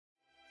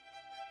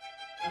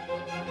Everything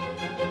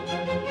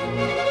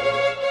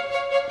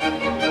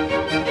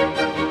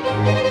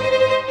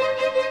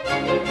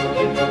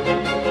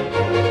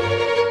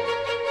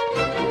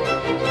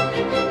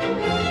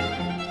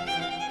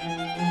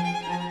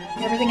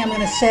I'm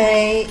going to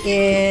say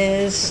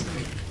is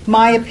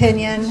my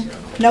opinion.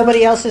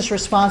 Nobody else is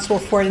responsible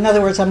for it. In other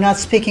words, I'm not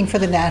speaking for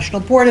the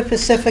National Board of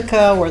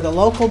Pacifica or the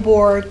local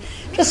board,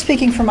 just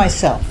speaking for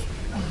myself,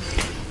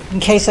 in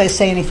case I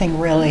say anything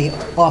really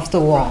off the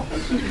wall.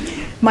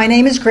 My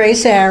name is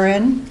Grace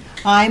Aaron.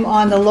 I'm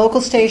on the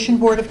local station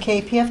board of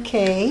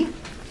KPFK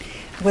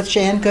with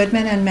Jan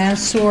Goodman and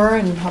Mansour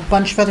and a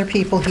bunch of other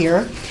people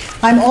here.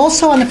 I'm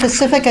also on the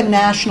Pacifica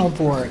National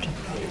Board.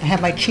 I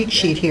have my cheat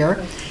sheet here.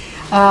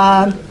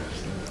 The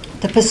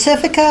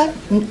Pacifica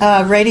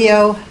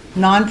Radio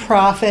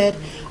nonprofit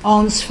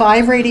owns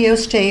 5 radio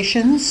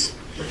stations,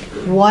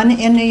 one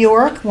in New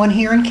York, one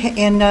here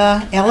in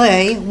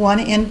LA, one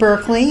in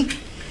Berkeley,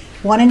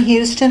 one in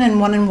Houston, and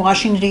one in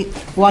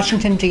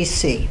Washington,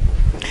 D.C.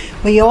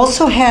 We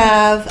also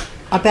have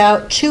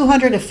about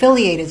 200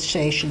 affiliated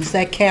stations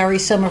that carry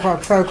some of our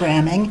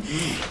programming,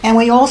 and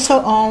we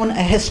also own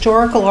a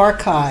historical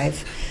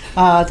archive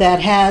that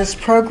has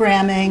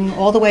programming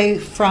all the way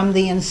from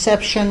the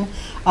inception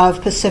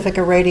of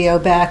Pacifica Radio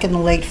back in the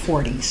late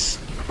 40s.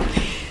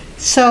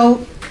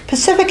 So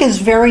Pacifica is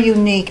very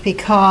unique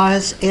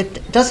because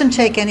it doesn't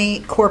take any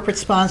corporate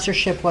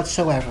sponsorship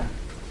whatsoever.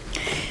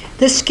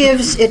 This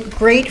gives it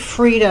great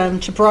freedom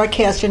to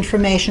broadcast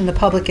information in the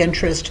public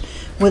interest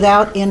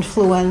without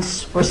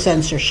influence or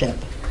censorship.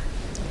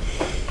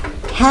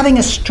 Having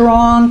a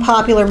strong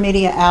popular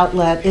media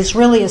outlet is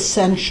really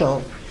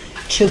essential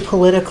to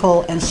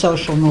political and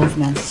social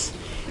movements.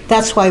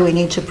 That's why we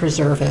need to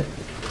preserve it.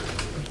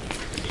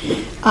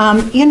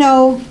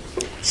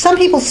 Some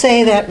people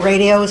say that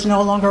radio is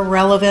no longer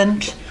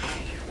relevant,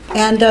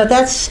 and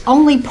that's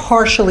only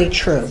partially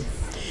true.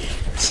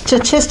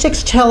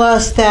 Statistics tell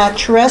us that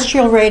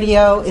terrestrial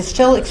radio is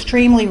still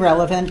extremely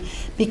relevant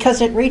because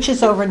it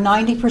reaches over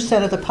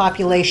 90% of the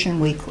population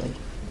weekly.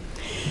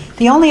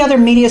 The only other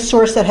media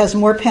source that has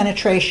more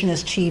penetration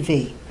is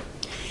TV.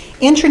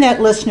 Internet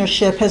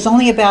listenership has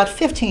only about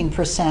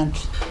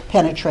 15%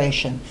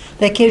 penetration.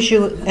 That gives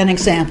you an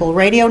example.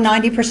 Radio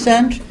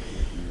 90%,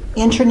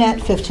 internet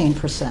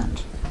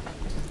 15%.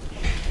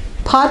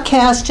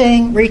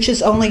 Podcasting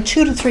reaches only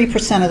 2 to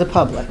 3% of the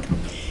public.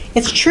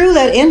 It's true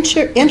that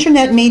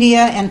internet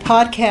media and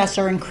podcasts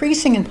are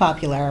increasing in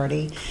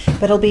popularity,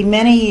 but it'll be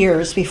many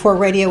years before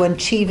radio and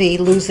TV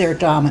lose their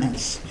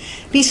dominance.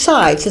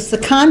 Besides, it's the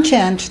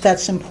content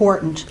that's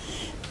important.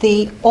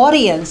 The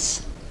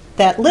audience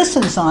that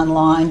listens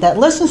online, that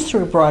listens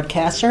through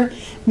broadcasts, are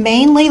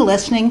mainly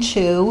listening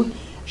to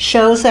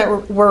shows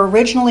that were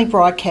originally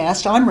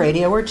broadcast on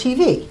radio or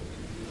TV.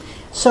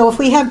 So if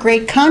we have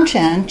great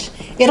content,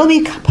 it'll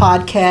be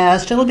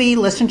podcast, it'll be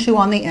listened to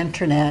on the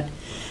internet.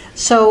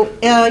 So,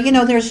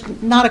 there's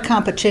not a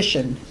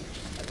competition.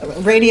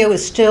 Radio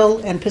is still,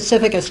 and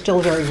Pacifica is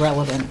still very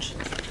relevant.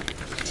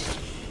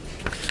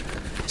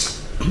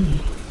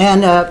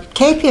 And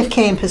KPFK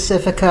and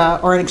Pacifica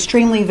are an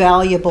extremely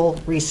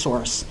valuable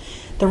resource.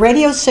 The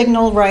radio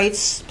signal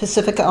rights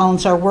Pacifica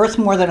owns are worth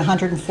more than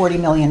 $140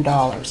 million.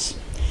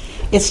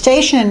 Its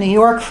station in New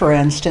York, for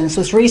instance,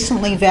 was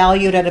recently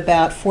valued at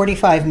about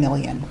 $45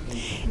 million.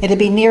 It'd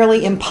be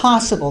nearly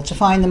impossible to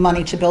find the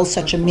money to build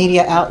such a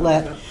media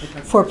outlet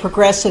for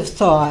progressive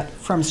thought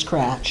from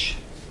scratch.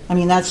 I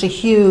mean, that's a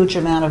huge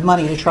amount of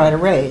money to try to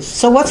raise.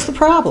 So what's the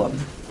problem?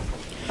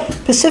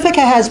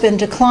 Pacifica has been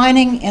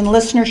declining in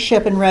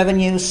listenership and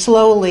revenue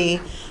slowly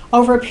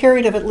over a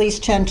period of at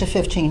least 10 to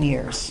 15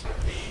 years.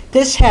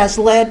 This has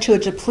led to a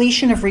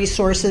depletion of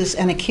resources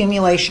and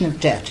accumulation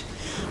of debt.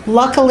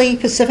 Luckily,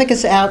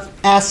 Pacifica's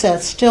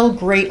assets still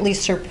greatly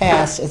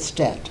surpass its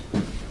debt.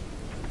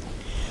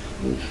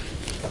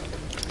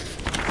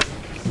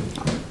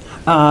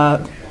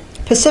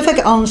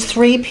 Pacifica owns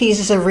 3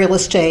 pieces of real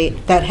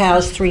estate that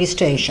house 3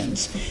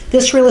 stations.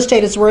 This real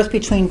estate is worth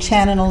between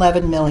 10 and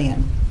 11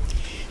 million.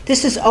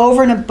 This is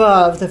over and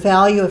above the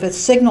value of its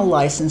signal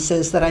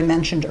licenses that I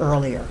mentioned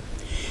earlier.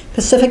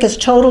 Pacifica's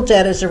total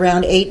debt is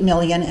around 8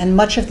 million, and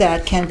much of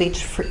that can be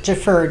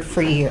deferred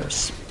for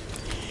years.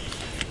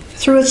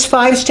 Through its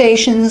 5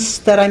 stations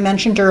that I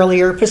mentioned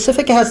earlier,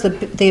 Pacifica has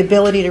the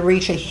ability to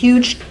reach a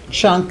huge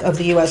chunk of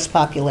the U.S.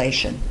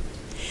 population.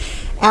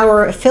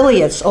 Our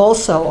affiliates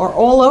also are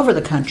all over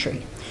the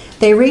country.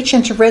 They reach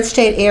into red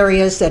state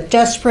areas that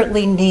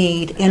desperately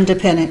need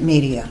independent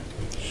media.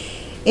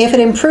 If it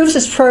improves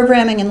its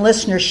programming and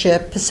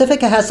listenership,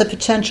 Pacifica has the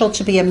potential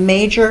to be a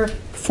major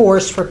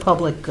force for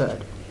public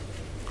good.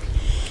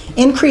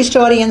 Increased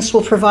audience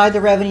will provide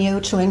the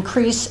revenue to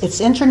increase its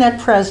internet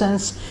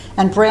presence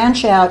and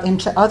branch out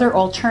into other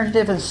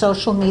alternative and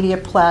social media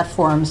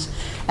platforms,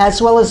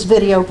 as well as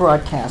video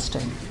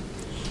broadcasting.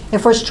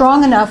 If we're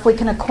strong enough, we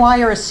can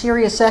acquire a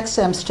Sirius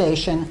XM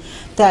station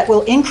that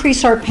will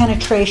increase our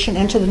penetration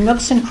into the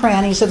nooks and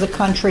crannies of the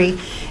country,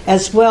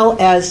 as well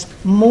as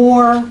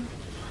more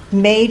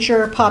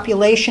major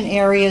population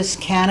areas,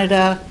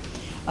 Canada,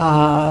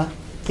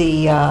 the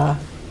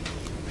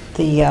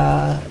the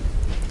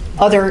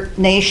other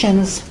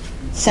nations,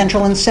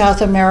 Central and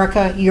South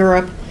America,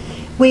 Europe.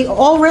 We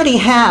already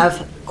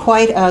have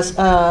quite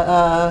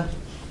an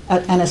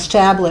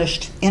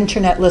established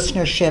internet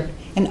listenership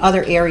in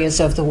other areas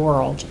of the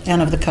world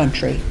and of the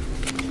country.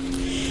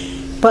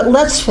 But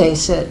let's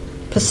face it,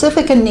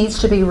 Pacifica needs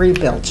to be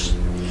rebuilt.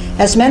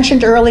 As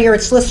mentioned earlier,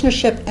 its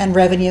listenership and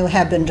revenue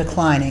have been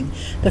declining.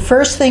 The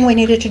first thing we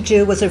needed to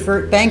do was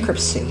avert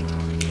bankruptcy.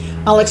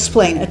 I'll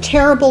explain. A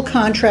terrible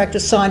contract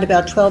was signed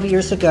about 12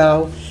 years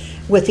ago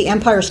with the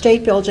Empire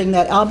State Building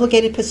that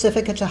obligated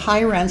Pacifica to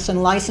high rents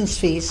and license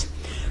fees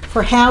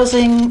for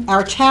housing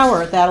our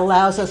tower that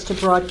allows us to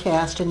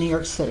broadcast in New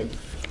York City.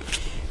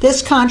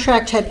 This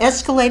contract had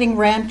escalating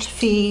rent,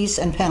 fees,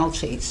 and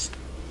penalties.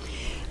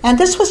 And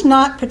this was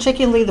not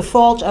particularly the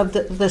fault of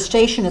the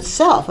station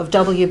itself, of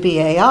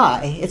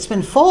WBAI. It's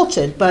been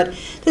faulted, but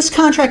this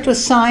contract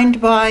was signed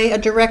by a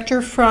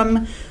director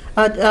from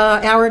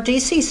our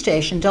DC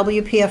station,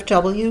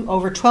 WPFW,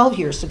 over 12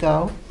 years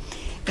ago,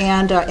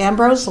 and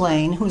Ambrose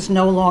Lane, who's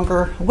no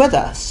longer with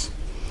us.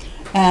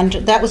 And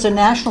that was a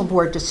national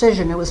board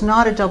decision. It was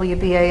not a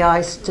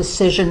WBAI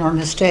decision or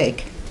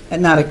mistake,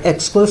 and not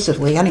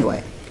exclusively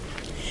anyway.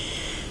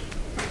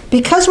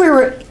 Because we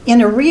were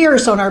in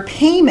arrears on our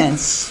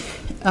payments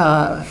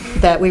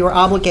that we were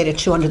obligated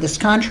to under this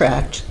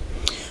contract,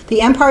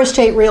 the Empire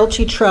State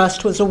Realty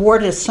Trust was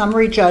awarded a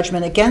summary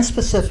judgment against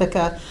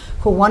Pacifica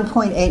for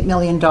 $1.8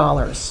 million.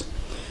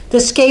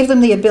 This gave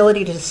them the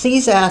ability to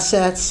seize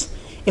assets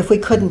if we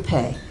couldn't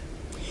pay.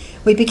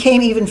 We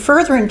became even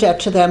further in debt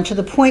to them to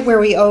the point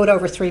where we owed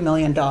over $3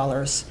 million.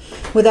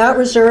 Without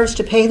reserves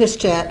to pay this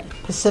debt,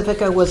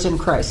 Pacifica was in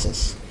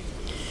crisis.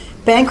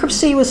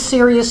 Bankruptcy was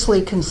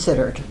seriously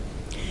considered.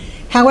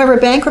 However,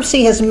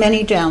 bankruptcy has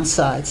many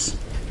downsides.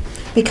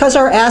 Because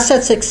our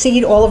assets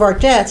exceed all of our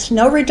debts,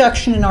 no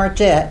reduction in our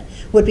debt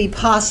would be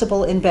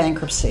possible in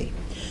bankruptcy.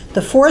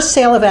 The forced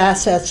sale of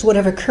assets would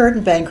have occurred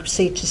in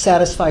bankruptcy to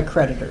satisfy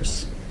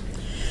creditors.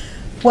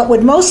 What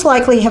would most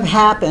likely have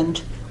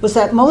happened was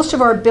that most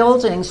of our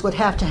buildings would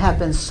have to have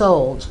been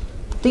sold.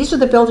 These are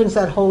the buildings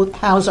that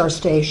house our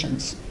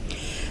stations,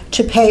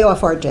 to pay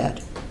off our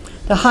debt.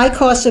 The high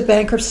cost of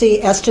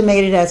bankruptcy,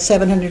 estimated at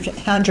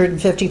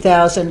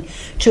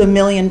 $750,000 to $1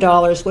 million,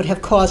 would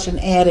have caused an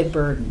added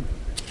burden.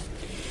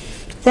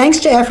 Thanks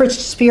to efforts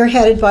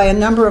spearheaded by a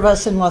number of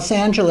us in Los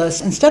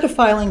Angeles, instead of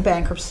filing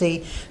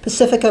bankruptcy,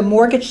 Pacifica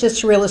mortgaged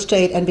its real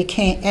estate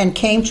and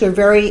came to a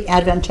very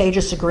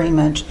advantageous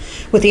agreement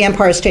with the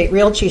Empire State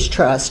Realty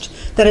Trust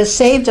that has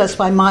saved us,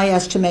 by my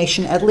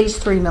estimation, at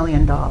least $3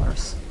 million.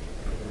 Bravo.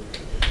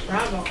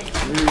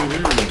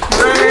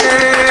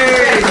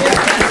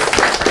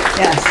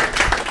 Yes.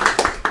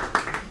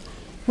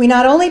 We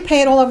not only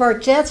paid all of our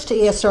debts to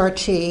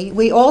ESRT,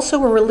 we also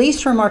were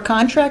released from our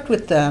contract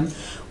with them,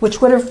 which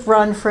would have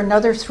run for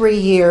another 3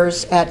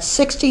 years at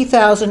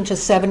 $60,000 to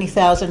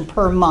 $70,000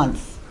 per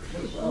month.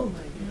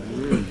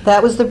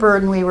 That was the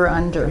burden we were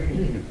under.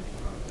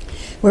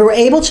 We were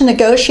able to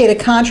negotiate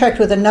a contract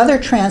with another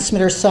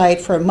transmitter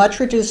site for a much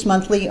reduced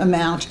monthly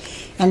amount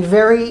and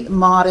very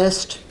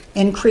modest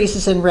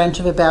increases in rent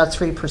of about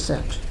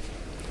 3%.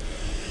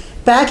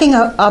 Backing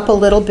up a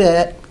little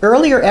bit,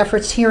 earlier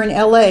efforts here in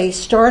LA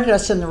started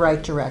us in the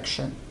right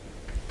direction.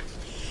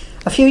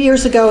 A few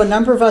years ago, a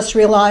number of us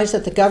realized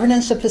that the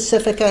governance of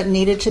Pacifica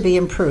needed to be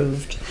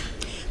improved.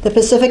 The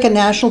Pacifica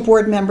National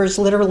Board members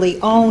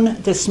literally own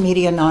this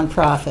media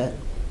nonprofit.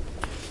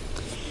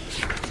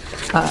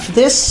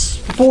 This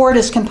board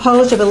is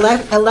composed of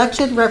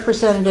elected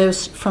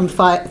representatives from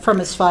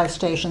its 5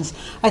 stations.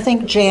 I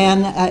think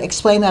Jan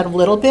explained that a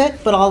little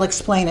bit, but I'll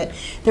explain it.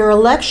 There are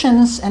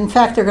elections. In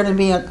fact, there are going to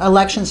be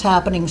elections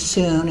happening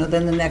soon,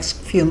 within the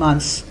next few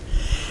months.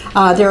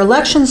 There are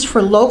elections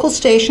for local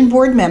station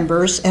board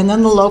members, and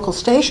then the local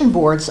station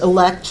boards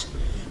elect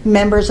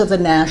members of the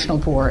national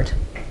board.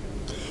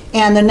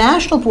 And the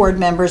national board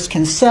members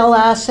can sell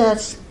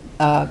assets,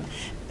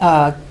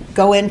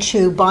 go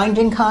into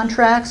binding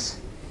contracts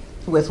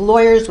with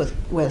lawyers, with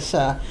real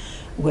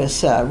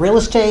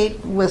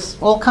estate, with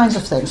all kinds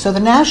of things. So the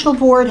national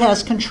board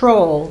has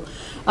control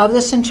of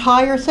this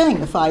entire thing,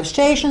 the 5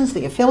 stations,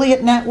 the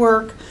affiliate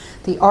network,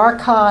 the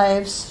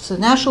archives. So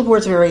the national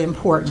board is very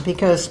important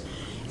because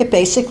it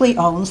basically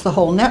owns the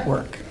whole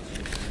network.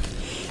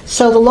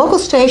 So the local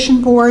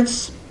station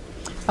boards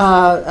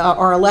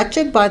are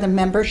elected by the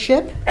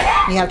membership.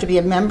 You have to be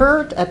a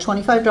member at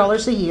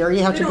 $25 a year.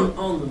 You have They to don't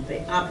own them,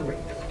 they operate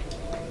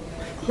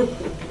them.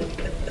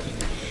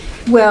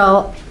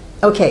 Well,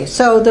 okay,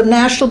 so the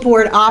national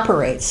board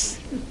operates.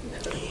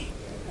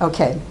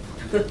 Okay.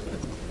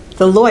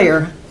 The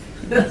lawyer.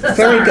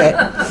 Very good.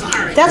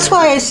 That's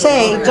why I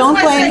say, don't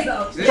blame.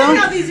 You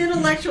have these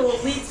intellectual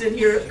elites in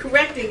here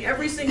correcting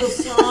every single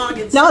song.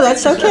 And No,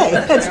 that's okay.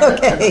 That's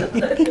okay.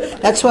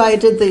 That's why I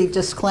did the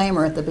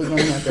disclaimer at the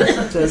beginning of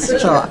this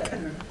talk.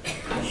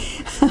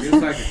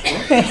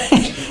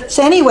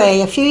 So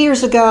anyway, a few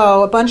years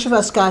ago, a bunch of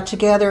us got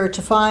together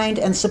to find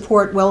and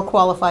support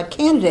well-qualified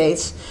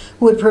candidates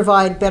who would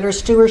provide better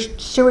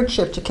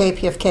stewardship to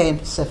KPFK and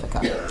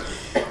Pacifica.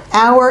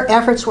 Our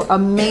efforts were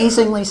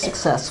amazingly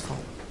successful.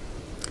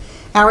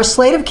 Our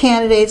slate of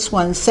candidates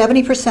won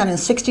 70% and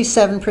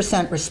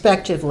 67%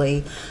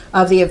 respectively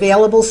of the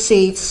available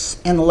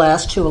seats in the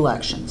last two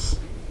elections.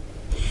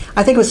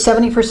 I think it was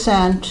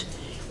 70%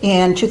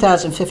 in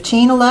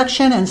 2015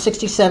 election and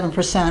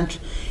 67%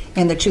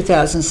 in the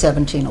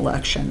 2017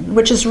 election,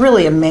 which is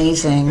really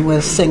amazing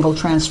with single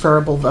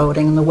transferable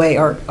voting and the way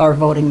our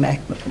voting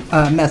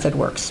method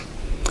works.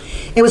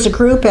 It was a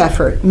group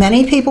effort.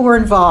 Many people were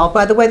involved.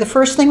 By the way, the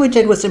first thing we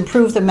did was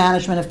improve the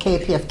management of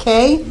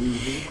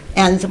KPFK,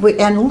 and we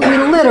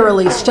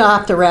literally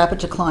stopped the rapid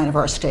decline of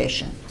our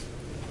station,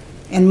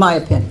 in my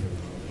opinion.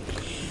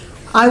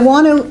 I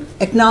want to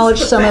acknowledge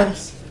some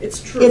of...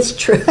 It's true. It's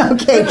true.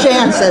 Okay,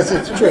 Jan says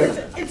it's true.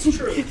 It's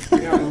true.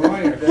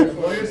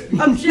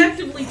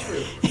 Objectively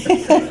true.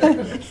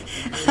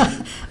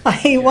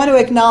 I want to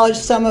acknowledge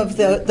some of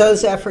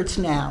those efforts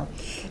now.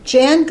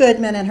 Jan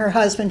Goodman and her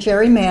husband,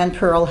 Jerry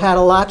Manpearl, had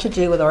a lot to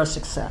do with our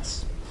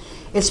success.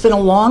 It's been a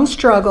long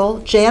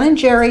struggle. Jan and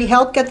Jerry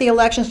helped get the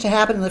elections to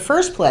happen in the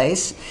first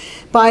place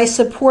by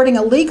supporting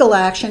a legal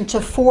action to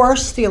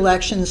force the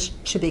elections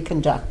to be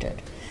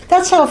conducted.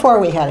 That's how far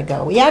we had to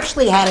go. We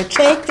actually had to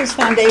take this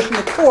foundation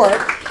to court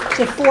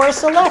to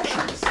force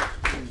elections.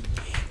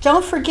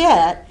 Don't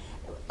forget,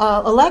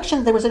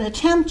 there was an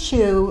attempt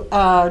to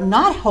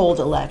not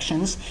hold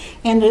elections,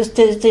 and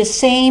the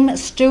same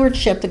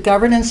stewardship, the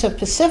governance of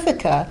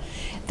Pacifica,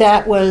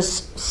 that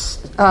was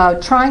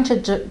trying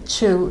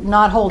to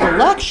not hold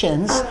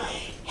elections,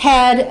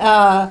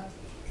 had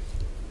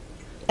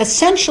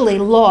essentially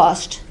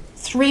lost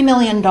 $3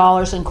 million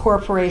in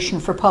Corporation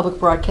for Public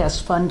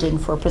Broadcast funding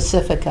for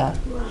Pacifica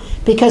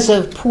because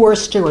of poor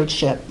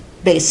stewardship,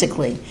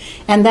 basically.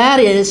 And that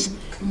is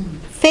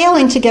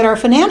failing to get our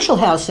financial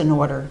house in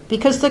order,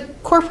 because the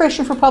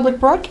Corporation for Public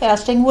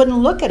Broadcasting wouldn't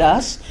look at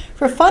us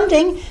for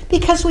funding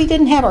because we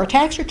didn't have our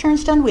tax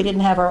returns done, we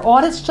didn't have our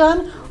audits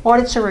done.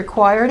 Audits are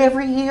required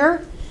every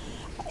year.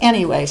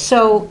 Anyway,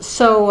 so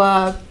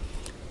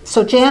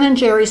Jan and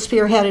Jerry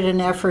spearheaded an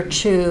effort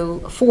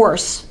to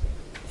force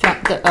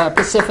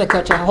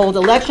Pacifica to hold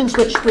elections,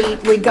 which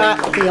we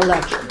got the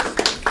elections.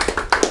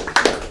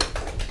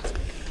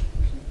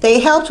 They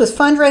helped with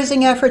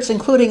fundraising efforts,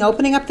 including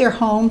opening up their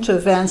home to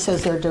events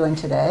as they're doing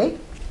today.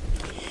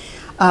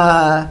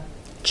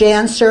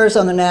 Jan serves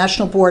on the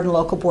national board and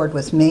local board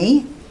with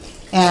me,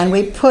 and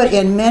we put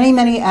in many,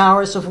 many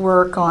hours of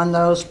work on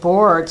those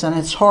boards, and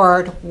it's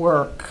hard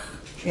work.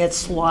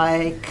 It's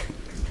like,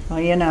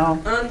 well, you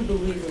know.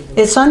 Unbelievable.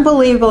 It's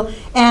unbelievable,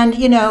 and,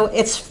 you know,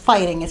 it's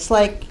fighting. It's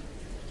like,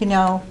 you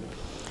know,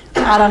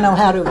 I don't know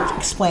how to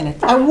explain it.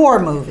 A war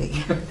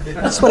movie.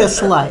 That's what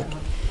it's like.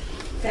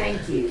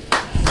 Thank you.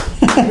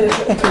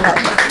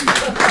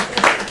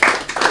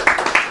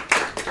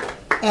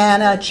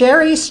 And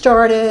Jerry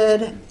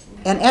started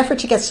an effort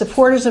to get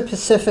supporters of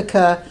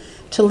Pacifica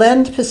to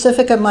lend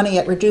Pacifica money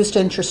at reduced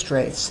interest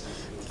rates.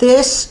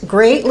 This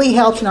greatly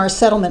helped in our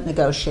settlement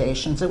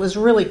negotiations. It was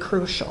really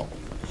crucial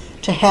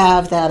to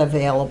have that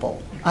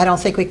available. I don't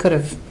think we could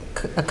have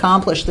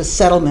accomplished the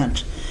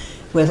settlement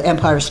with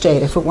Empire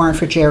State if it weren't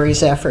for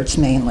Jerry's efforts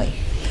mainly.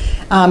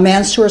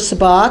 Mansour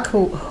Sabak,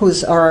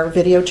 who's our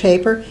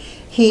videotaper,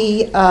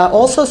 he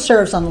also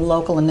serves on the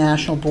local and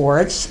national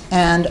boards,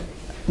 and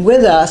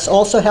with us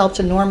also helped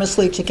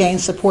enormously to gain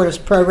support as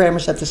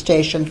programmers at the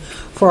station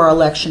for our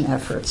election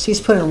efforts. He's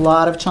put in a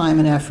lot of time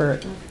and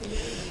effort.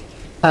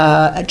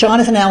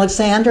 Jonathan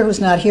Alexander, who's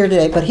not here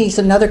today, but he's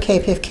another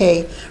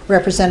KPFK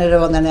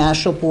representative on the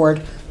national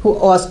board who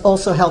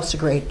also helps a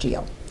great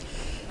deal.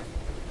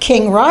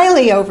 King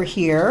Riley over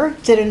here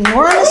did an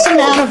enormous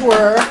amount of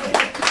work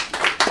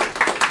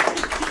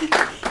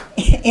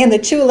in the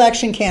two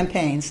election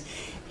campaigns.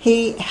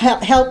 He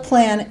helped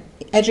plan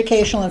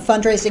educational and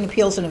fundraising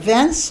appeals and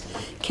events,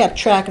 kept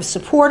track of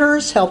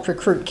supporters, helped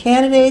recruit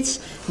candidates,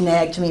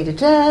 nagged me to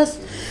death,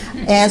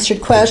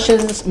 answered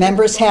questions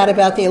members had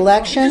about the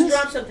elections.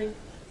 Just drop something.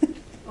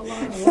 A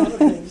lot of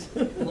things.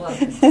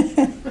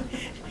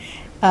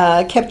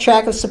 Kept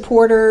track of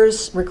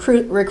supporters,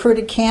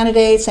 recruited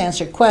candidates,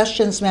 answered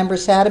questions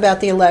members had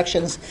about the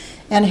elections,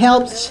 and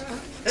helped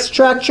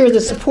structure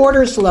the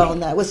supporters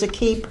loan. That was a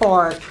key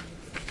part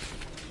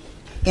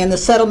in the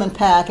settlement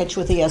package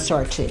with the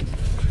SRT.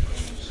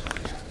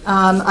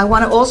 I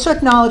want to also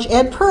acknowledge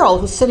Ed Pearl,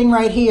 who's sitting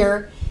right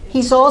here.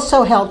 He's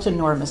also helped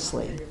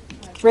enormously.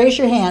 Raise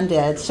your hand,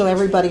 Ed, so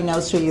everybody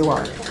knows who you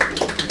are.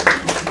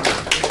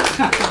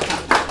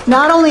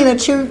 Not only in the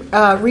two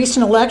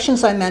recent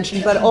elections I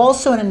mentioned, but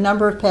also in a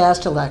number of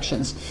past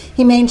elections.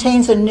 He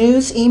maintains a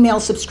news email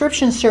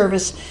subscription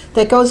service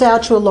that goes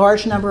out to a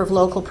large number of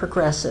local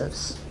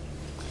progressives.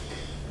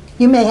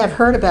 You may have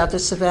heard about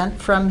this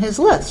event from his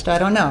list, I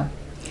don't know.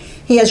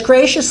 He has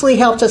graciously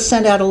helped us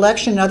send out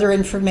election and other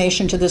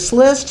information to this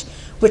list,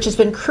 which has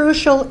been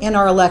crucial in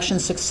our election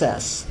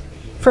success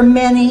for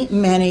many,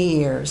 many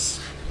years.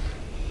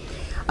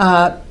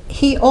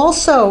 He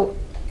also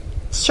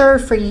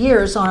served for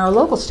years on our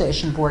local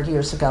station board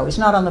years ago. He's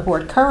not on the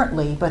board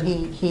currently, but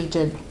he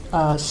did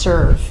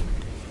serve.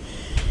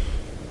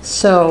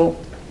 So,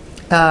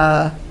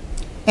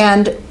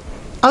 and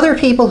other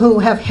people who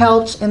have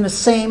helped in the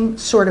same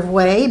sort of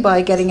way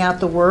by getting out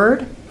the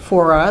word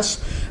for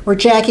us were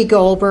Jackie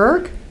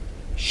Goldberg.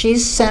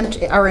 She's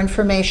sent our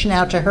information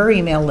out to her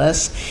email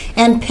list.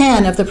 And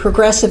Penn of the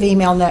Progressive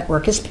Email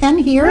Network. Is Penn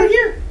here? Right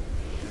here.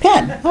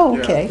 Penn. Oh,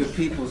 okay. Yeah, the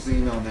People's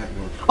Email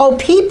Network. Oh,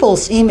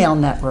 People's Email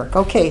Network.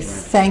 Okay,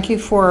 thank you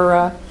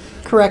for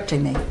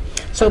correcting me.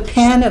 So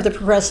Penn of the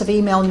Progressive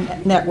Email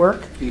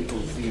Network.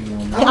 People's Email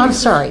Network. I'm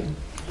sorry.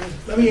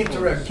 Let me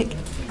interrupt.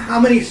 How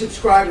many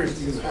subscribers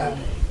do you have?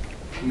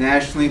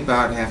 Nationally,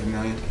 about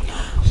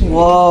 500,000.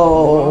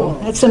 Whoa,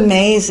 that's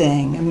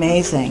amazing,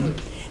 amazing.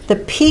 The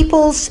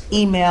People's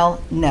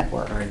Email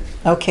Network. Right.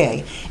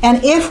 Okay,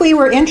 and if we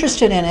were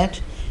interested in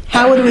it,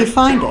 how would we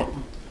find it?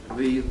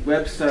 The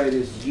website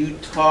is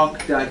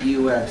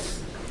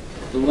utalk.us.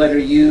 The letter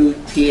U,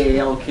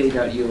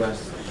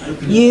 TALK.us.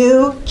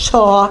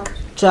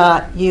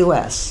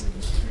 utalk.us.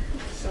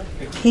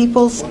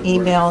 People's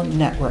Email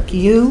Network.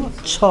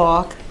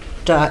 utalk.us.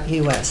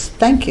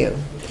 Thank you.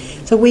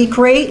 So we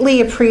greatly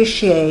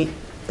appreciate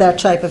that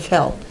type of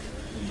help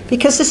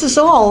because this is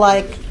all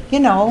like, you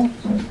know,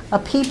 a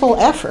people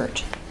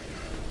effort.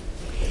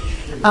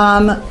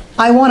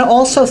 I want to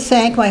also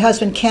thank my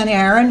husband Ken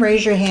Aaron.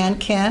 Raise your hand,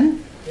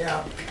 Ken.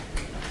 Yeah.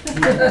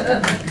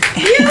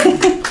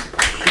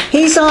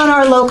 He's on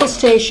our local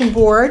station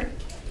board.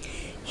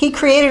 He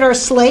created our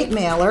slate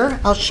mailer.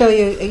 I'll show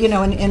you, you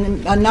know,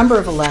 in a number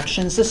of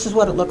elections. This is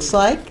what it looks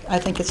like. I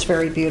think it's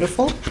very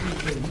beautiful.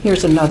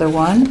 Here's another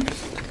one.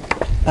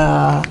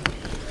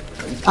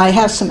 I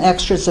have some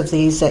extras of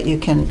these that you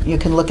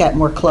can look at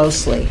more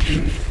closely.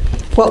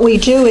 What we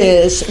do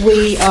is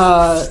we,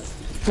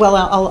 well,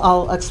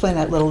 I'll explain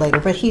that a little later,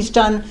 but he's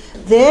done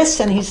this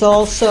and he's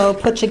also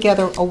put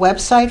together a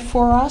website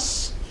for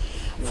us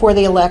for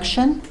the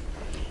election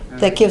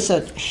that gives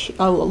a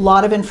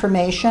lot of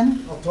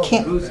information.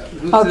 Who's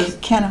this?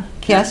 Ken,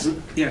 yes?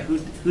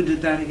 Who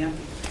did that again?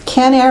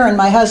 Ken Aaron,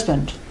 my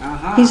husband.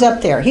 Uh-huh. He's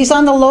up there. He's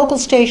on the local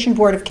station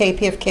board of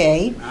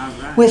KPFK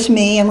Right. with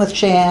me and with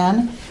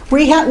Jan.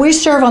 We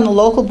serve on the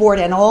local board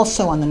and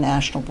also on the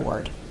national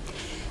board.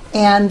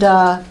 And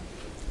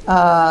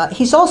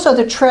he's also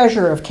the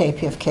treasurer of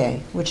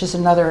KPFK, which is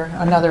another.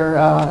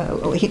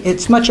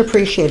 It's much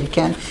appreciated,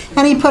 Ken.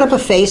 And he put up a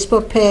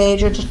Facebook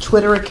page, a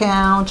Twitter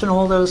account, and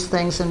all those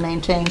things, and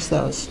maintains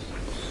those.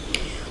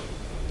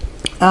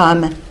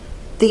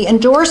 The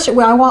endorser.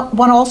 Well, I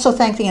want to also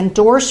thank the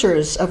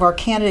endorsers of our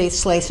candidate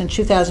slates in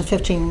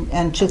 2015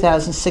 and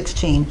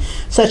 2016,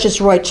 such as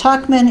Roy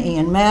Tuckman,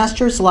 Ian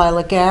Masters,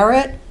 Lila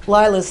Garrett.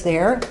 Lila's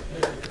there.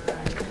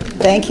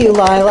 Thank you,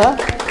 Lila.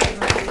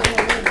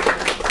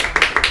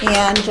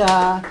 And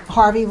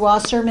Harvey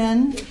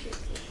Wasserman,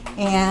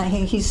 and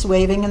he's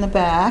waving in the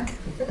back.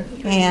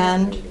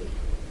 And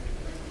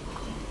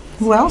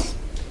who else?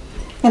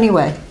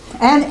 Anyway,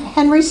 and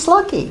Henry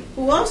Slucky.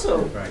 Who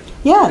also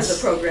Yes. has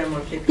a program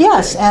on KPFK.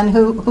 Yes, and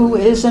who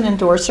is an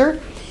endorser.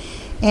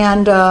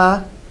 And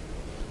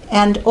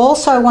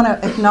also I want to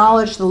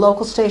acknowledge the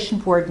local station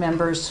board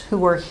members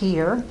who are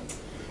here,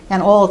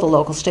 and all of the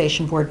local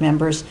station board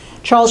members.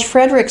 Charles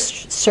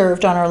Fredericks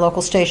served on our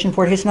local station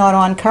board. He's not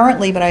on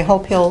currently, but I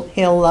hope he'll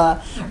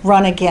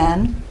run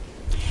again.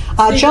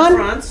 John,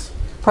 France.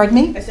 pardon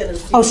me? I said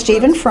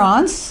Stephen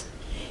France.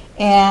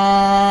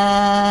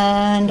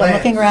 And I'm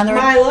looking around the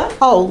room. Mila.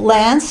 Oh,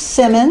 Lance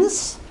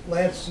Simmons.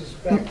 Lance is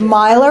back.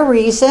 Mila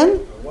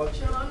Reason.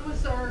 John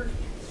was our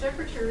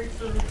secretary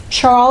for...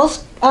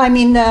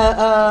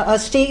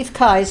 Steve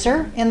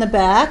Kaiser in the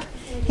back.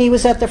 He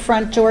was at the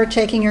front door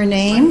taking your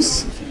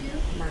names.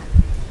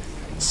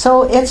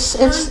 So it's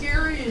John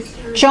Gary is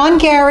here. John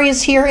Gary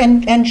is here,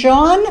 and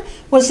John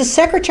was the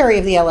secretary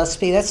of the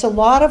LSB. That's a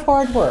lot of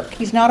hard work.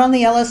 He's not on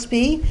the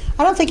LSB.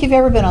 I don't think you've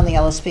ever been on the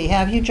LSB,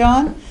 have you,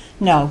 John?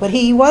 No, but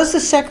he was the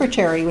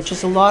secretary, which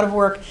is a lot of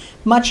work,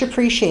 much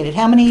appreciated.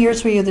 How many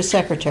years were you the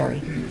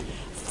secretary?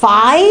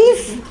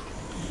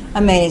 5?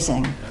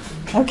 Amazing.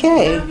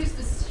 Okay. Now he's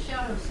the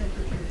shadow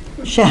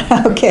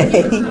secretary.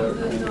 Okay.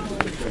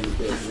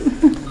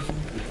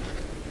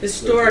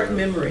 Historic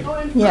memory. Oh,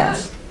 and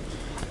Yes.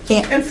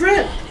 And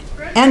Fred.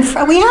 And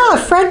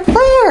Fred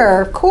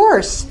Blair, of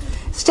course.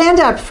 Stand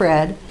up,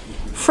 Fred.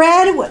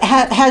 Fred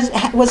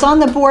was on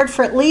the board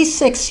for at least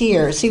 6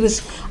 years. He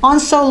was on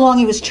so long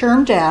he was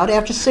termed out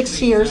after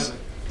 6 years.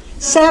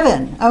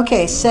 7.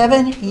 Okay,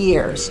 7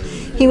 years.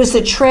 He was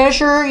the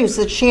treasurer. He was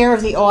the chair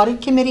of the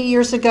audit committee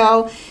years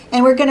ago,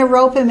 and we're going to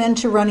rope him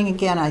into running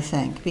again, I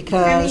think,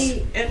 because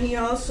And he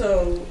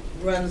also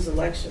runs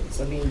elections.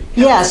 I mean.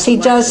 yes, he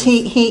does.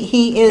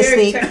 He is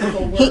Very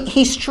technical work.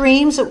 he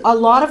streams a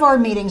lot of our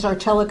meetings, our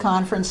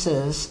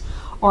teleconferences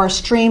are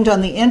streamed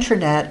on the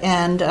internet,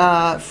 and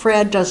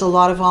Fred does a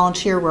lot of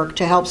volunteer work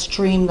to help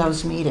stream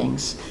those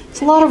meetings.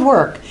 It's a lot of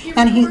work, He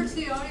and records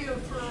the audio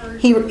for our...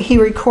 he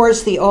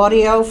records the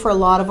audio for a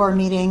lot of our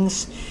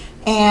meetings.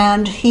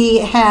 and he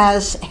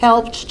has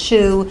helped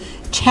to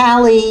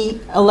tally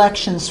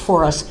elections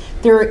for us.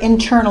 There are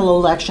internal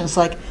elections,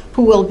 like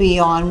who will be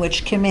on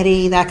which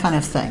committee, that kind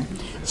of thing.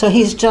 So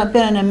he's been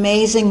an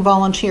amazing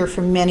volunteer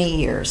for many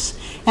years.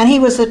 And he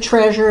was the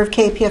treasurer of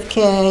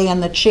KPFK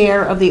and the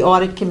chair of the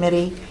audit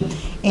committee.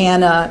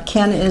 And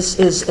Ken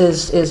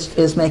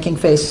is making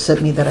faces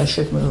at me that I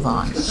should move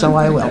on, so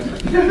I will.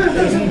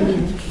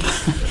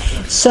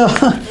 So,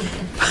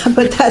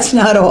 but that's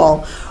not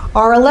all.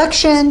 Our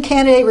election,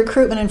 candidate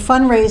recruitment, and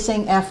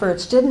fundraising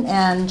efforts didn't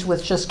end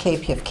with just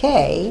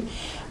KPFK.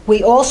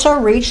 We also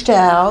reached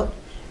out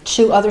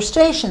to other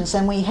stations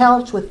and we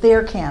helped with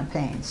their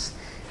campaigns.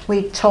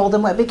 We told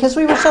them, because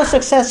we were so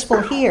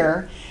successful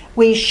here,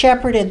 we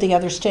shepherded the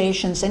other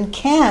stations, and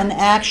Ken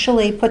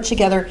actually put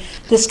together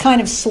this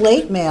kind of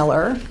slate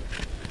mailer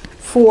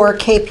for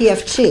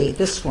KPFT.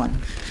 This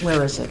one,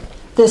 where is it?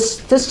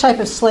 This type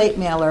of slate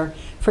mailer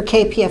for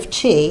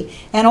KPFT,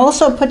 and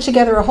also put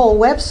together a whole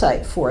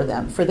website for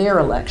them for their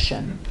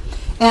election.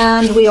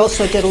 And we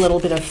also did a little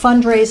bit of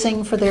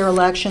fundraising for their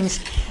elections.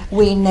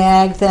 We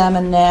nagged them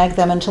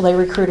until they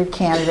recruited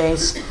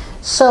candidates.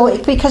 So,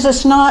 because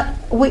it's not,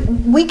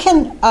 we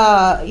can,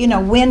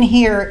 win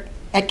here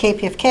at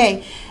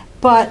KPFK,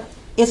 but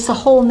it's the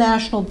whole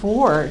national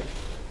board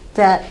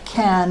that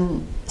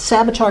can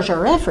sabotage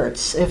our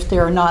efforts if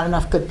there are not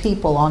enough good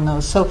people on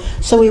those. So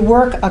we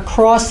work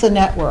across the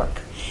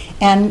network.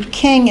 And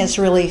King has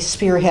really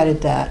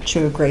spearheaded that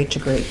to a great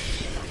degree.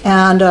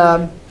 And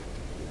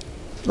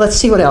let's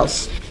see what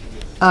else.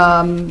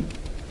 I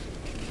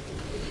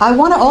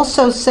want to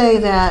also say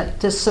that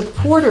the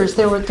supporters,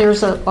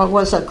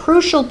 was a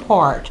crucial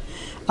part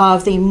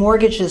of the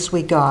mortgages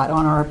we got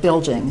on our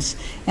buildings.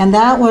 And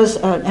that was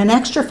an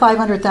extra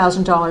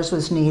 $500,000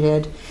 was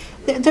needed.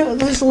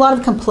 There's a lot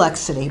of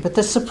complexity, but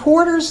the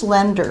supporters,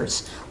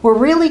 lenders, were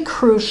really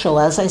crucial,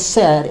 as I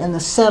said, in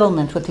the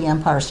settlement with the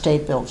Empire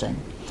State Building.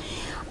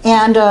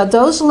 And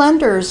those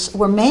lenders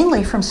were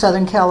mainly from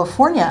Southern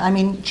California. I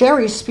mean,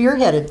 Jerry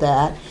spearheaded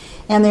that.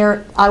 And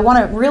I want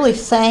to really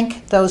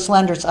thank those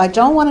lenders. I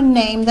don't want to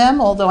name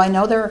them, although I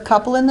know there are a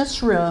couple in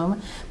this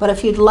room. But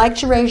if you'd like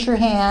to raise your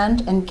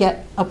hand and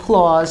get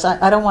applause,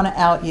 I don't want to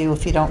out you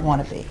if you don't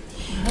want to be.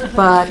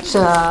 But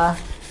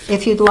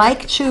if you'd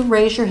like to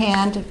raise your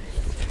hand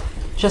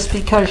just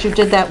because you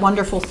did that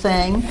wonderful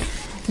thing,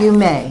 you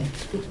may.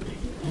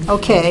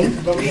 Okay.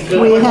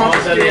 We have.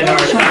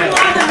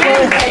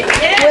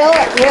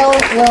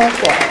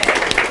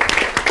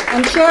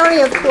 And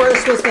Jerry, of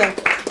course, was the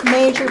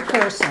major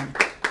person.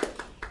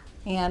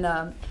 And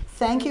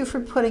thank you for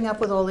putting up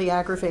with all the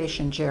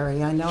aggravation,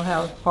 Jerry. I know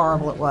how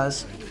horrible it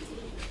was.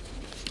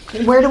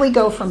 Where do we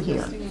go from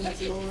here?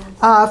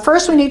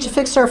 First, we need to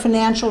fix our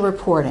financial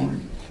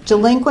reporting.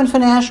 Delinquent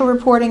financial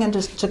reporting and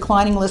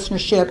declining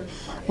listenership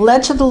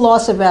led to the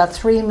loss of about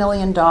 $3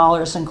 million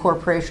in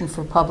Corporation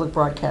for Public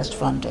Broadcast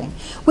funding.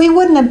 We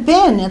wouldn't have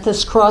been at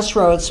this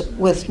crossroads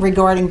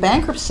regarding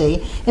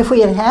bankruptcy if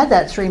we had had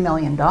that $3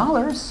 million.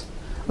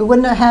 We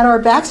wouldn't have had our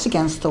backs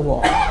against the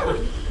wall.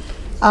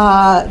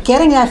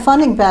 Getting that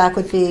funding back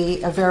would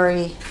be a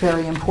very,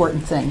 very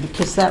important thing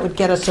because that would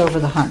get us over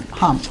the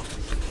hump.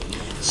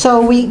 So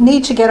we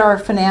need to get our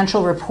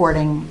financial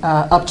reporting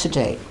up to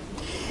date.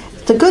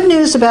 The good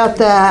news about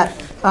that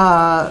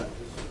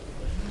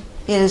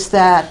is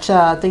that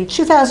the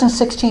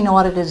 2016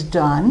 audit is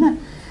done.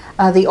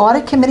 The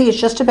audit committee is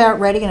just about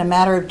ready in a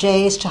matter of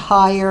days to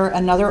hire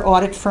another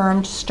audit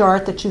firm to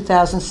start the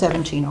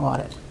 2017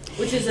 audit.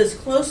 Which is as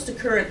close to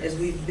current as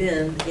we've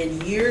been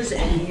in years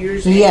and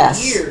years and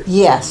years.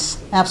 Yes,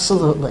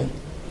 absolutely.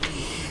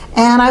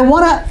 And I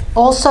want to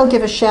also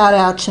give a shout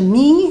out to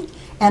me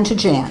and to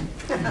Jan.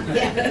 Thank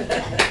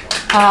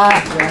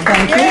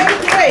you.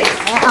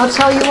 I'll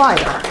tell you why.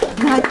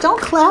 Now, don't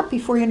clap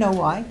before you know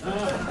why.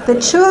 The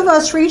two of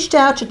us reached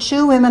out to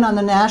two women on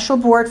the national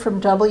board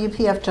from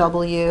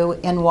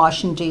WPFW in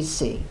Washington,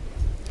 D.C.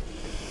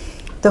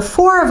 The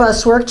four of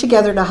us worked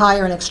together to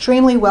hire an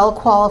extremely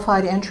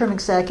well-qualified interim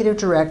executive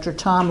director,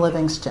 Tom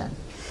Livingston.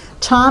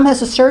 Tom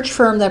has a search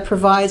firm that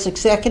provides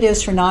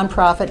executives for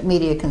nonprofit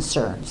media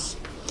concerns.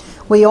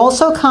 We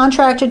also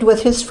contracted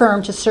with his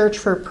firm to search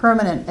for a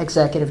permanent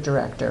executive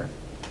director.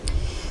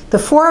 The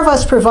four of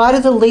us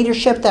provided the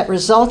leadership that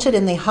resulted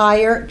in the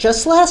hire,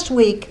 just last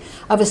week,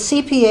 of a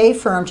CPA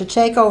firm to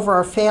take over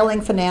our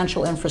failing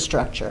financial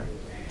infrastructure.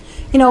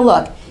 You know,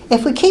 look,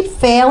 if we keep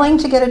failing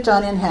to get it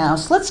done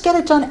in-house, let's get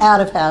it done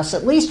out-of-house,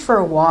 at least for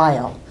a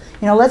while.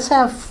 You know, let's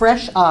have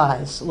fresh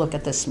eyes look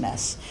at this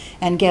mess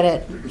and get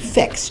it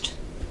fixed.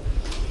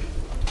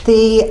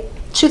 The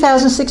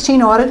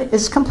 2016 audit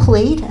is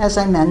complete, as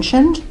I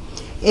mentioned.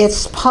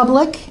 It's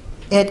public.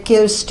 It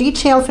gives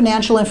detailed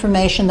financial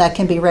information that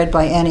can be read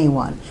by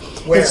anyone.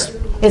 Where?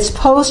 It's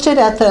posted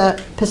on the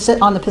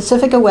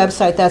Pacifica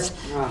website. That's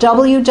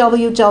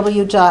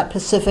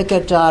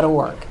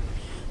www.pacifica.org.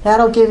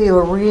 That'll give you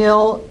a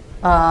real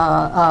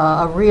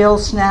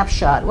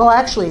snapshot. Well,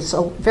 actually, it's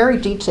very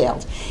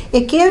detailed.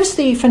 It gives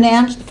the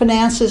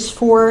finances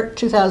for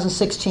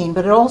 2016,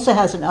 but it also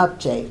has an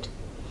update.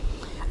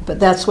 but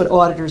that's what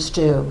auditors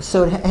do.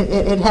 So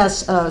it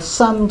has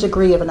some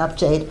degree of an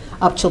update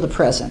up till the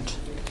present.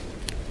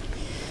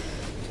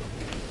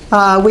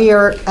 We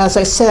are, as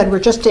I said, we're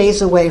just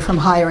days away from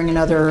hiring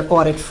another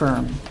audit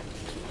firm.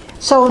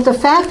 So the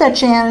fact that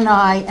Jan and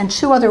I and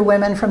 2 other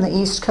women from the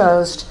East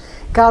Coast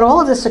got all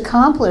of this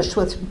accomplished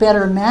with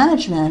better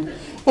management,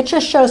 it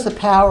just shows the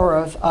power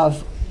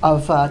of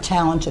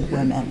talented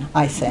women,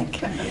 I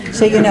think.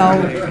 So, you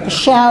know, a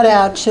shout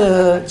out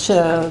to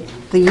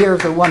the Year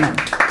of the Woman.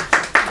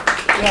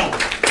 Thank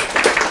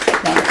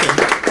you.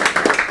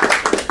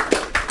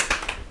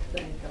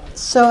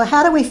 So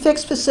how do we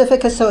fix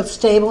Pacifica so it's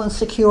stable and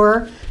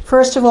secure?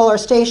 First of all, our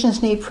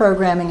stations need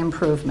programming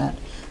improvement.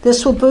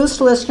 This will boost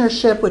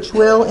listenership, which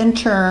will, in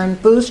turn,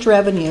 boost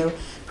revenue,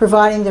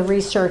 providing the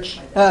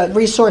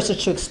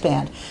resources to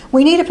expand.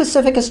 We need a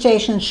Pacifica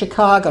station in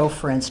Chicago,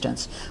 for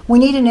instance. We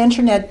need an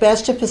internet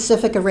best of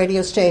Pacifica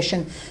radio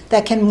station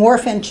that can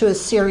morph into a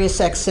Sirius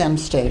XM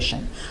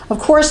station. Of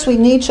course, we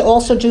need to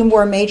also do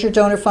more major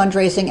donor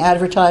fundraising,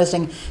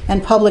 advertising,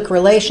 and public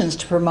relations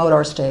to promote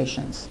our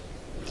stations.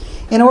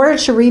 In order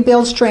to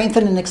rebuild,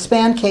 strengthen, and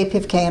expand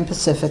KPFK and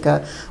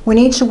Pacifica, we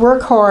need to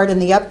work hard in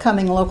the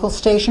upcoming local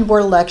station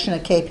board election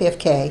at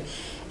KPFK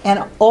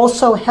and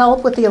also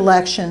help with the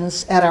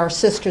elections at our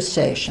sister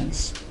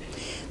stations.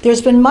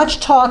 There's been much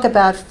talk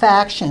about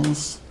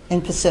factions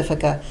in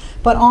Pacifica,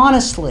 but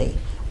honestly,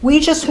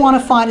 we just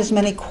want to find as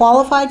many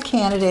qualified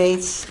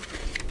candidates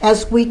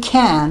as we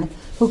can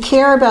who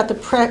care about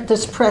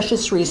this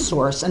precious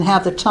resource and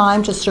have the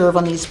time to serve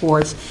on these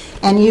boards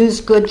and use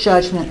good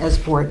judgment as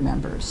board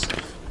members.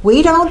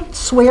 We don't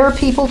swear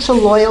people to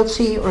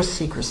loyalty or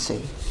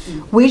secrecy.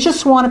 We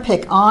just want to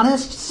pick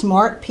honest,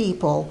 smart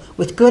people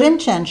with good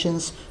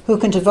intentions who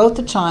can devote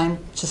the time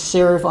to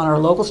serve on our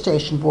local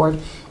station board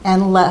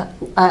and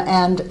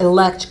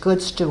elect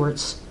good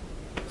stewards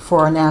for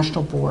our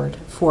national board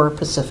for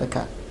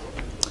Pacifica.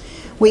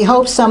 We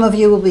hope some of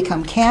you will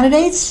become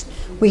candidates.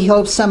 We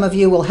hope some of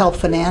you will help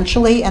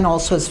financially and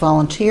also as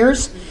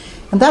volunteers.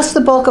 And that's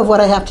the bulk of what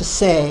I have to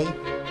say.